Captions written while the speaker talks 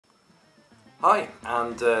Hi,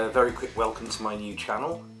 and very quick welcome to my new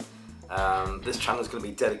channel. This channel is going to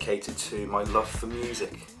be dedicated to my love for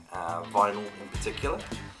music, vinyl in particular,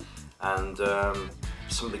 and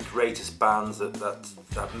some of the greatest bands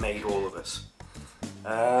that made all of us.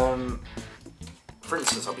 For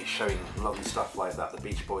instance, I'll be showing lovely stuff like that, the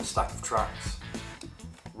Beach Boys Stack of Tracks,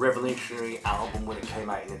 revolutionary album when it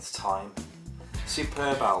came out in its time,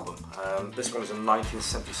 superb album. This one was a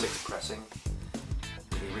 1976 pressing.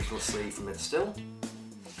 The original sleeve from it still.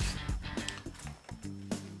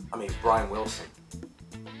 I mean, Brian Wilson,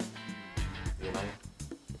 you know,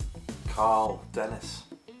 Carl Dennis,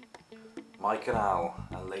 Mike and Al,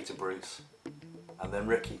 and later Bruce, and then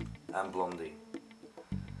Ricky and Blondie.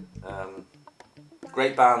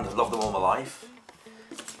 Great band, I've loved them all my life.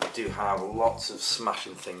 I do have lots of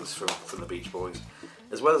smashing things from the Beach Boys,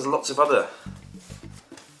 as well as lots of other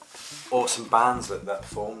awesome bands that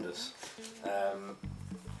formed us.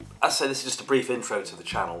 As I say, this is just a brief intro to the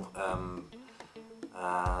channel, and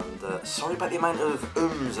sorry about the amount of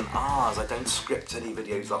ums and ahs. I don't script any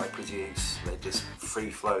videos that I produce, they're just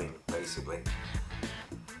free-flowing basically.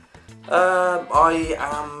 I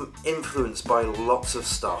am influenced by lots of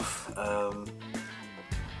stuff. I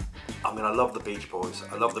mean, I love the Beach Boys,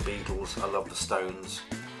 I love the Beatles, I love the Stones,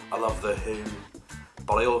 I love the Who,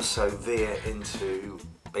 but I also veer into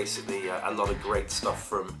basically a lot of great stuff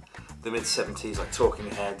from the mid-70s, like Talking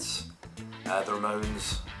Heads, the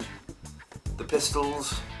Ramones, the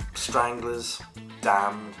Pistols, Stranglers,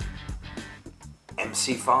 Damned,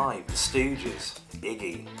 MC5, the Stooges,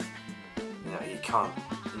 Iggy. You know, you can't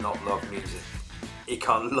not love music. You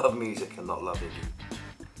can't love music and not love Iggy.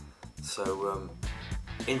 So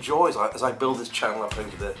enjoy as I build this channel up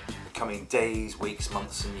over the coming days, weeks,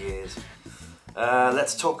 months and years.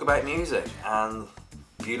 Let's talk about music and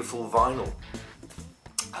beautiful vinyl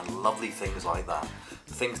and lovely things like that,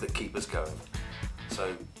 things that keep us going.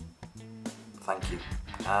 So thank you,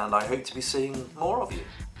 and I hope to be seeing more of you.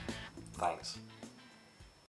 Thanks.